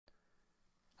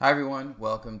Hi everyone,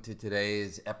 welcome to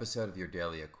today's episode of your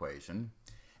Daily Equation.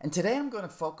 And today I'm going to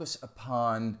focus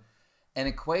upon an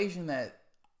equation that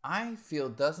I feel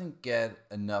doesn't get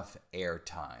enough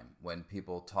airtime when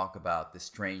people talk about the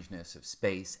strangeness of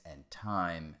space and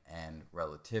time and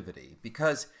relativity,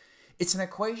 because it's an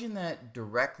equation that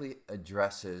directly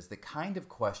addresses the kind of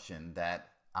question that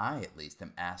I at least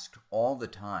am asked all the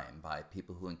time by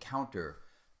people who encounter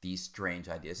these strange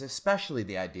ideas, especially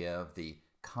the idea of the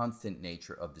constant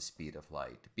nature of the speed of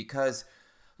light. Because,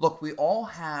 look, we all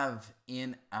have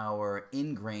in our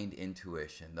ingrained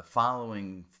intuition the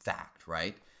following fact,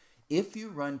 right? If you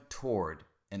run toward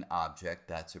an object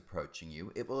that's approaching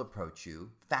you, it will approach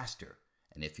you faster.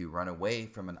 And if you run away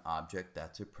from an object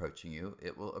that's approaching you,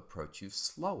 it will approach you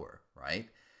slower, right?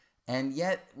 And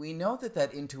yet we know that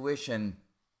that intuition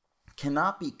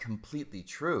cannot be completely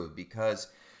true, because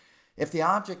if the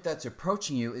object that's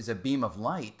approaching you is a beam of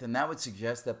light, then that would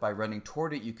suggest that by running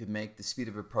toward it, you could make the speed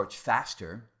of approach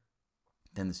faster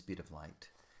than the speed of light.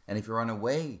 And if you run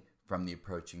away from the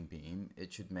approaching beam,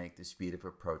 it should make the speed of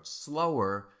approach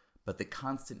slower, but the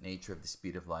constant nature of the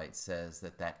speed of light says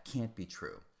that that can't be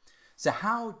true. So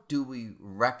how do we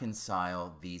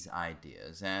reconcile these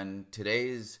ideas? And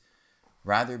today's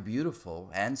rather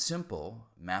beautiful and simple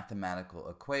mathematical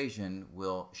equation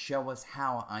will show us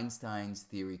how Einstein's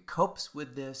theory copes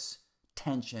with this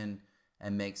tension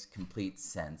and makes complete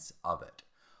sense of it.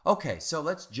 Okay, so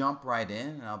let's jump right in,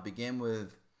 and I'll begin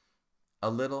with a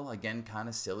little, again, kind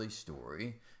of silly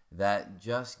story that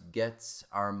just gets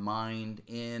our mind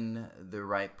in the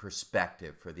right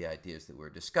perspective for the ideas that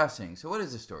we're discussing. So what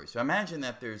is the story? So imagine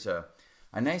that there's a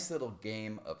nice little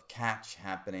game of catch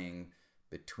happening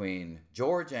between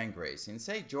George and Gracie. And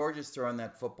say George is throwing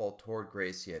that football toward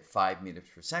Gracie at 5 meters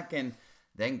per second.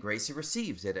 Then Gracie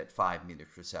receives it at 5 meters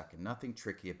per second. Nothing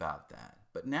tricky about that.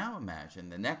 But now imagine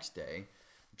the next day,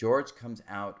 George comes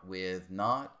out with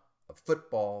not a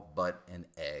football, but an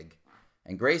egg.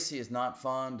 And Gracie is not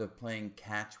fond of playing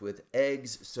catch with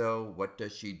eggs, so what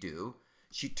does she do?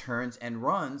 She turns and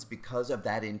runs because of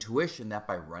that intuition that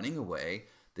by running away,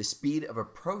 the speed of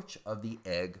approach of the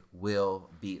egg will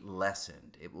be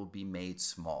lessened. It will be made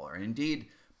smaller. And indeed,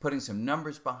 putting some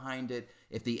numbers behind it,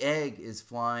 if the egg is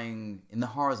flying in the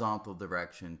horizontal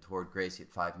direction toward Gracie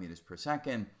at 5 meters per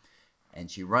second, and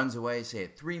she runs away, say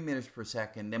at 3 meters per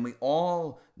second, then we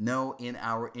all know in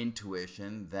our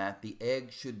intuition that the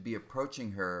egg should be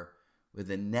approaching her with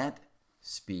a net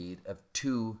speed of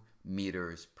 2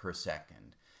 meters per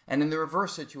second. And in the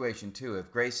reverse situation too,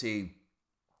 if Gracie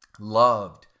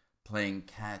loved playing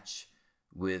catch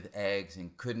with eggs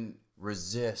and couldn't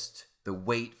resist the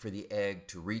wait for the egg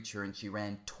to reach her, and she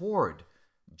ran toward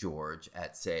George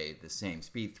at, say, the same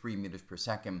speed, 3 meters per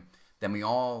second, then we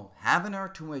all have in our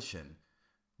intuition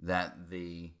that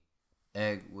the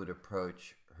egg would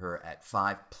approach her at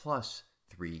 5 plus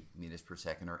 3 meters per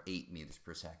second, or 8 meters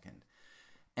per second.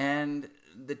 And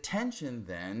the tension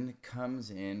then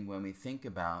comes in when we think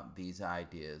about these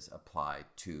ideas applied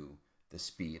to the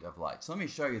speed of light. So let me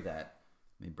show you that.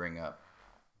 Let me bring up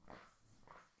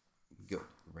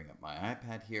my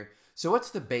iPad here. So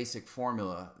what's the basic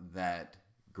formula that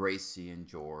Gracie and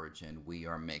George and we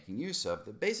are making use of?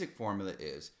 The basic formula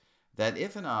is that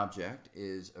if an object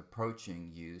is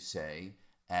approaching you, say,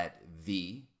 at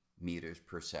v meters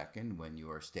per second when you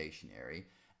are stationary,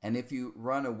 and if you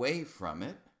run away from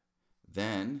it,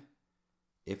 then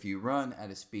if you run at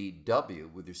a speed w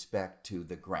with respect to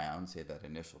the ground, say that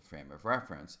initial frame of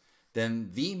reference, then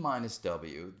v minus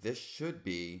w, this should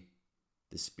be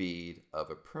the speed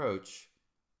of approach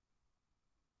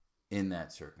in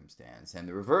that circumstance. And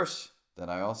the reverse that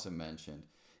I also mentioned,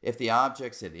 if the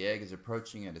object, say the egg, is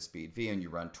approaching at a speed v and you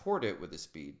run toward it with a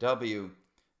speed w,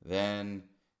 then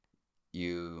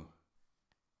you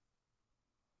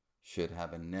should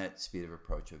have a net speed of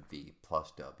approach of v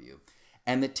plus w.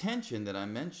 And the tension that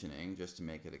I'm mentioning, just to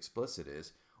make it explicit,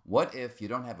 is what if you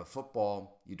don't have a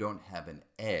football, you don't have an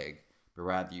egg, but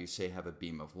rather you, say, have a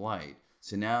beam of light.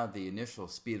 So now the initial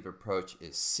speed of approach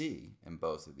is c in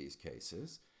both of these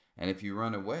cases. And if you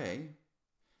run away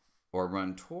or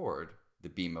run toward the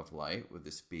beam of light with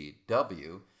the speed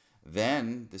w,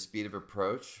 then the speed of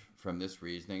approach from this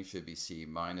reasoning should be c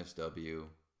minus w,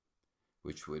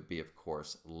 which would be, of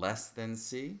course, less than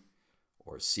c,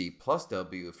 or c plus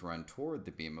w if run toward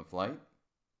the beam of light.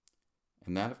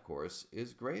 And that, of course,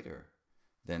 is greater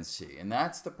than c. And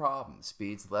that's the problem.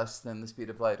 Speed's less than the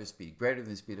speed of light or speed greater than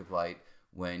the speed of light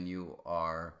when you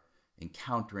are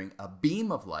encountering a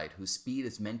beam of light whose speed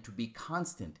is meant to be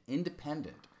constant,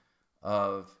 independent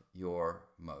of your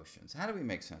motions. How do we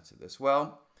make sense of this?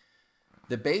 Well,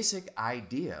 the basic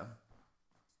idea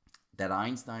that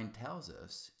Einstein tells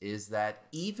us is that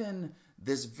even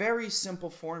this very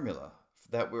simple formula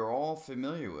that we're all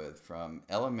familiar with from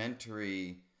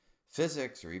elementary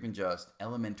physics or even just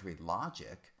elementary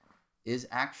logic is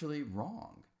actually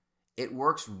wrong. It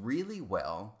works really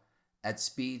well at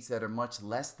speeds that are much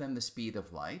less than the speed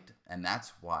of light, and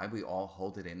that's why we all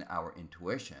hold it in our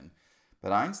intuition.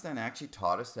 But Einstein actually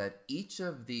taught us that each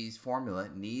of these formula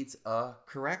needs a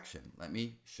correction. Let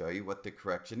me show you what the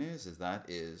correction is, that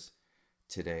is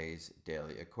today's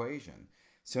daily equation.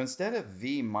 So instead of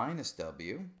v minus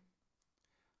w,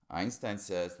 Einstein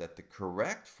says that the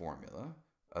correct formula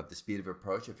of the speed of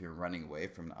approach if you're running away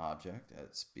from an object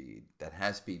at speed that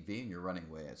has speed v and you're running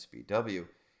away at speed w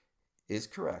is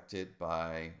corrected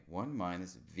by 1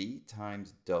 minus v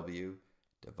times w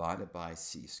divided by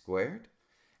c squared.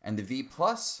 And the v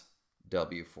plus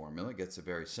w formula gets a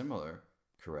very similar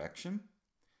correction.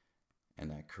 And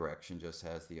that correction just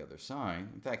has the other sign.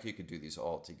 In fact, you could do these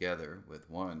all together with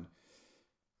one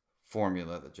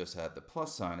formula that just had the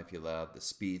plus sign if you allowed the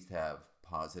speeds to have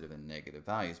positive and negative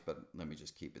values. But let me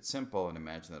just keep it simple and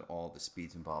imagine that all the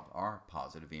speeds involved are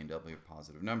positive. V and w are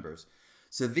positive numbers.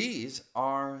 So these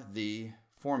are the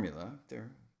formula.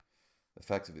 They're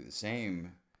effectively the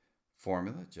same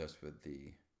formula, just with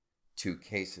the two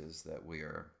cases that we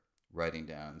are writing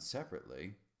down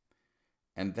separately.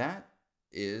 And that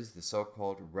is the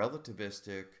so-called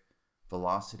relativistic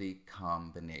velocity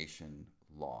combination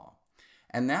law.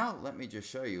 And now let me just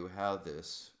show you how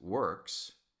this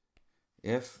works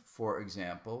if, for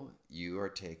example, you are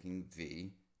taking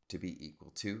v to be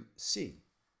equal to c.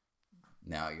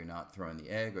 Now you're not throwing the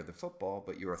egg or the football,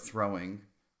 but you are throwing,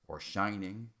 or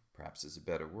shining, perhaps is a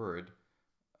better word,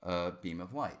 a beam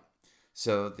of light.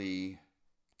 So the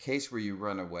case where you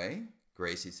run away,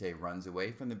 Gracie, say, runs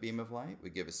away from the beam of light, we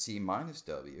give a c minus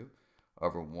w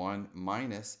over 1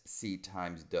 minus c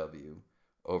times w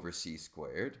over c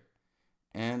squared.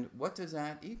 And what does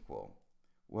that equal?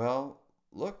 Well,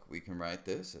 look, we can write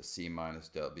this as c minus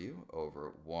w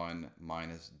over 1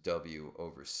 minus w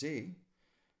over c.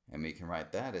 And we can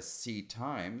write that as c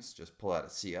times, just pull out a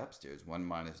c upstairs, 1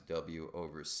 minus w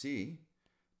over c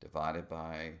divided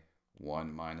by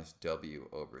 1 minus w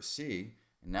over c.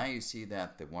 And now you see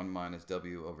that the 1 minus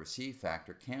w over c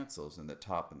factor cancels in the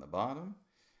top and the bottom.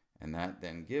 And that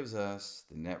then gives us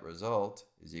the net result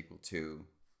is equal to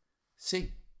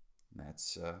c.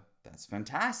 That's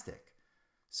fantastic.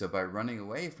 So by running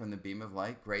away from the beam of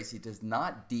light, Gracie does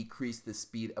not decrease the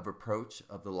speed of approach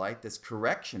of the light. This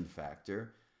correction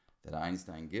factor that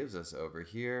Einstein gives us over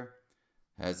here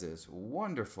has this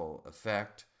wonderful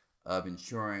effect of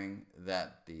ensuring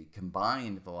that the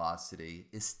combined velocity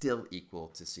is still equal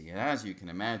to c. And as you can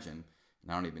imagine,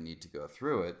 and I don't even need to go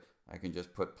through it, I can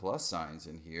just put plus signs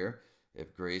in here.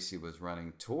 If Gracie was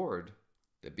running toward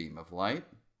the beam of light,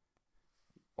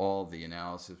 all the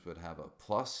analysis would have a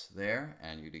plus there,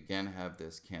 and you'd again have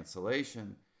this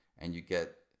cancellation, and you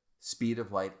get speed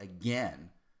of light again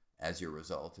as your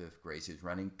result if Gracie is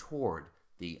running toward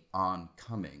the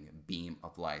oncoming beam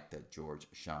of light that George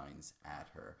shines at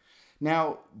her.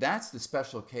 Now, that's the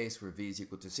special case where v is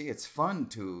equal to c. It's fun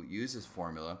to use this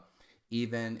formula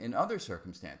even in other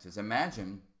circumstances.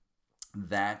 Imagine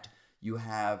that you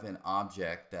have an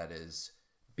object that is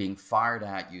being fired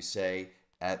at you, say,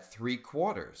 at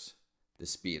 3/4 the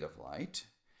speed of light.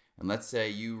 And let's say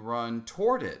you run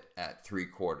toward it at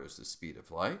 3/4 the speed of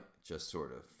light, just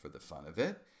sort of for the fun of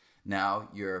it. Now,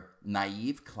 your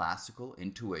naive classical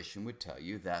intuition would tell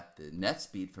you that the net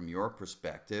speed from your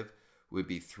perspective would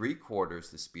be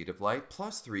 3/4 the speed of light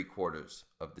plus 3/4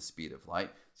 of the speed of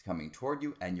light. It's coming toward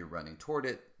you and you're running toward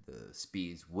it. The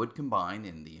speeds would combine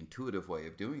in the intuitive way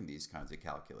of doing these kinds of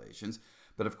calculations.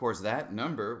 But of course, that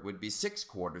number would be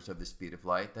 6/4 of the speed of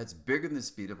light. That's bigger than the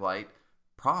speed of light.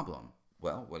 Problem.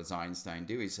 Well, what does Einstein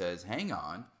do? He says, hang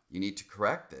on, you need to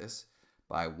correct this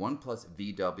by 1 plus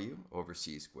vw over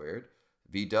c squared.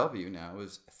 Vw now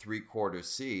is 3/4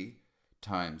 c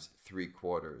times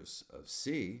 3/4 of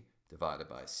c divided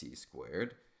by c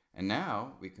squared. And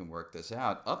now we can work this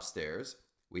out. Upstairs,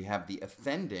 we have the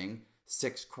offending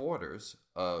 6/4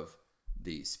 of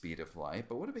the speed of light.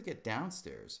 But what do we get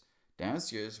downstairs?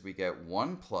 Downstairs, we get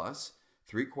 1 plus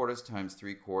 3/4 times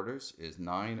 3/4 is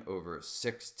 9 over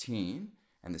 16,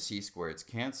 and the c squareds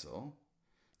cancel.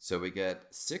 So we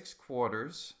get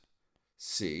 6/4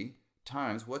 c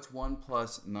times, what's 1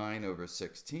 plus 9 over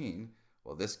 16?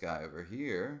 Well, this guy over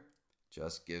here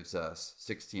just gives us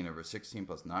 16 over 16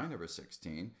 plus 9 over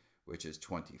 16, which is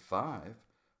 25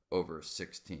 over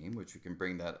 16, which we can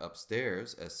bring that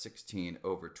upstairs as 16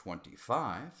 over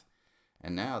 25.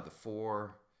 And now the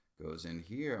 4 goes in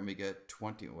here, and we get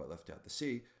 20, well, I left out the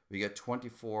c. we get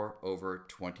 24 over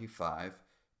 25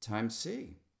 times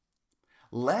c.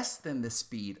 Less than the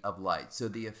speed of light. So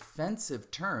the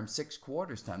offensive term,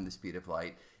 6/4 times the speed of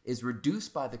light, is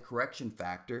reduced by the correction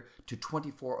factor to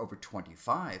 24 over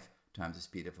 25 times the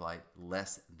speed of light,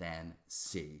 less than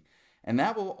c. And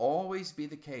that will always be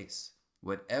the case.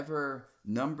 Whatever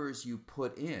numbers you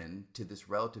put in to this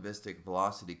relativistic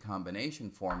velocity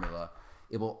combination formula,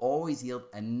 it will always yield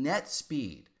a net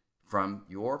speed from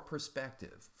your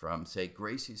perspective, from, say,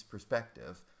 Gracie's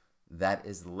perspective, that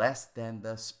is less than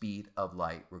the speed of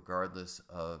light, regardless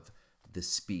of the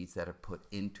speeds that are put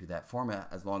into that formula,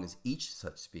 as long as each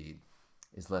such speed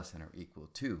is less than or equal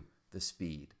to the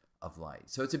speed of light.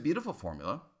 So it's a beautiful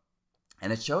formula,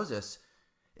 and it shows us,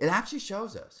 it actually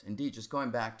shows us, indeed, just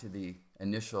going back to the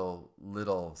initial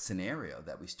little scenario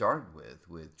that we started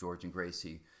with George and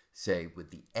Gracie, say,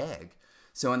 with the egg.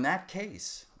 So in that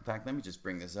case, in fact, let me just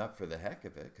bring this up for the heck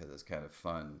of it, because it's kind of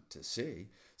fun to see.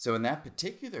 So in that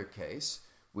particular case,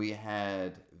 we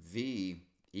had v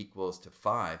equals to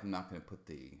 5. I'm not going to put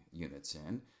the units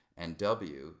in. And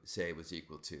w, say, was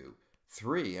equal to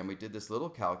 3. And we did this little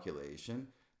calculation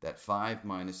that 5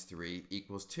 minus 3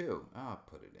 equals 2. I'll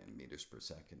put it in meters per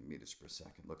second, meters per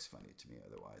second. Looks funny to me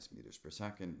otherwise. Meters per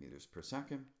second, meters per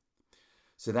second.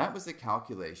 So that was the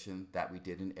calculation that we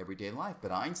did in everyday life.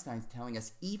 But Einstein's telling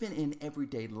us even in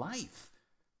everyday life,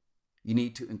 you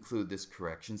need to include this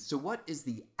correction. So what is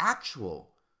the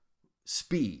actual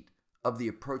speed of the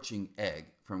approaching egg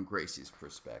from Gracie's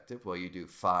perspective? Well, you do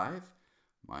 5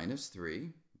 minus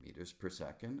 3 meters per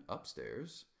second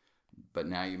upstairs. But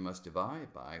now you must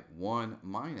divide by 1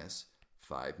 minus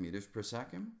 5 meters per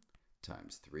second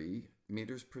times 3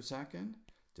 meters per second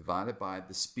divided by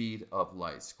the speed of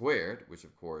light squared, which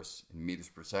of course in meters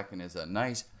per second is a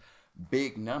nice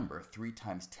big number, 3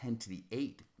 times 10 to the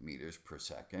 8 meters per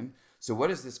second. So what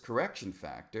is this correction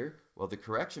factor? Well, the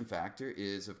correction factor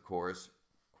is, of course,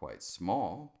 quite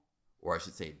small, or I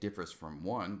should say it differs from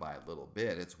 1 by a little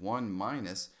bit. It's 1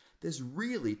 minus this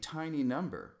really tiny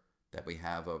number that we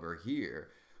have over here,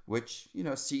 which,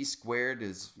 c squared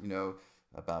is,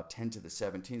 about 10 to the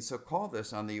 17. So call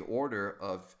this on the order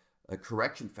of a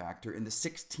correction factor in the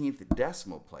 16th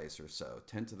decimal place or so,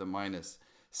 10 to the minus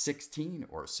 16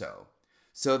 or so.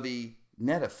 So the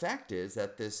net effect is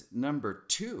that this number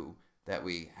 2 that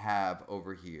we have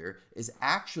over here is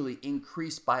actually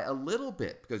increased by a little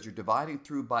bit because you're dividing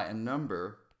through by a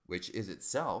number which is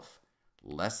itself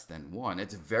less than 1.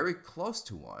 It's very close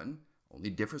to 1, only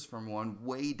differs from 1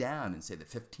 way down in, say, the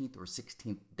 15th or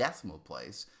 16th decimal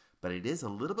place, but it is a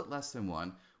little bit less than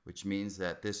 1, which means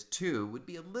that this 2 would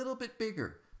be a little bit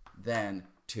bigger than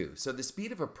 2. So the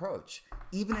speed of approach,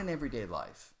 even in everyday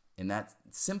life, in that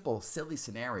simple, silly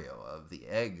scenario of the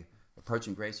egg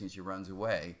approaching Gracie as she runs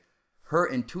away, her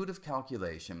intuitive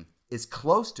calculation is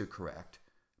close to correct,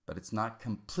 but it's not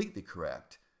completely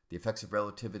correct. The effects of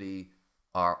relativity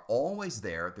are always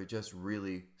there. They're just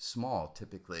really small,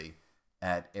 typically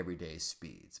at everyday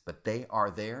speeds. But they are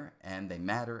there, and they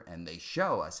matter, and they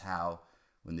show us how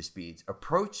when the speeds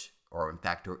approach, or in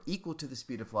fact are equal to the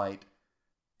speed of light,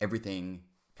 everything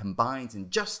combines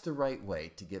in just the right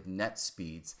way to give net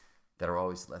speeds that are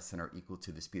always less than or equal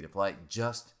to the speed of light,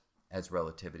 just as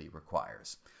relativity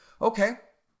requires. Okay,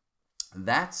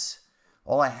 that's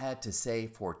all I had to say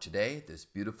for today. This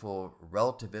beautiful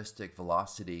relativistic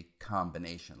velocity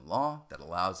combination law that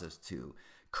allows us to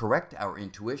correct our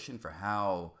intuition for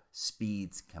how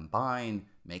speeds combine,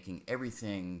 making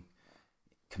everything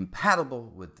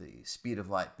compatible with the speed of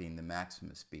light being the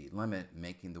maximum speed limit,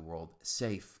 making the world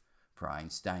safe for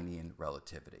Einsteinian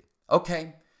relativity.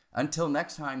 Okay, until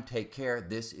next time, take care.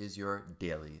 This is your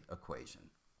daily equation.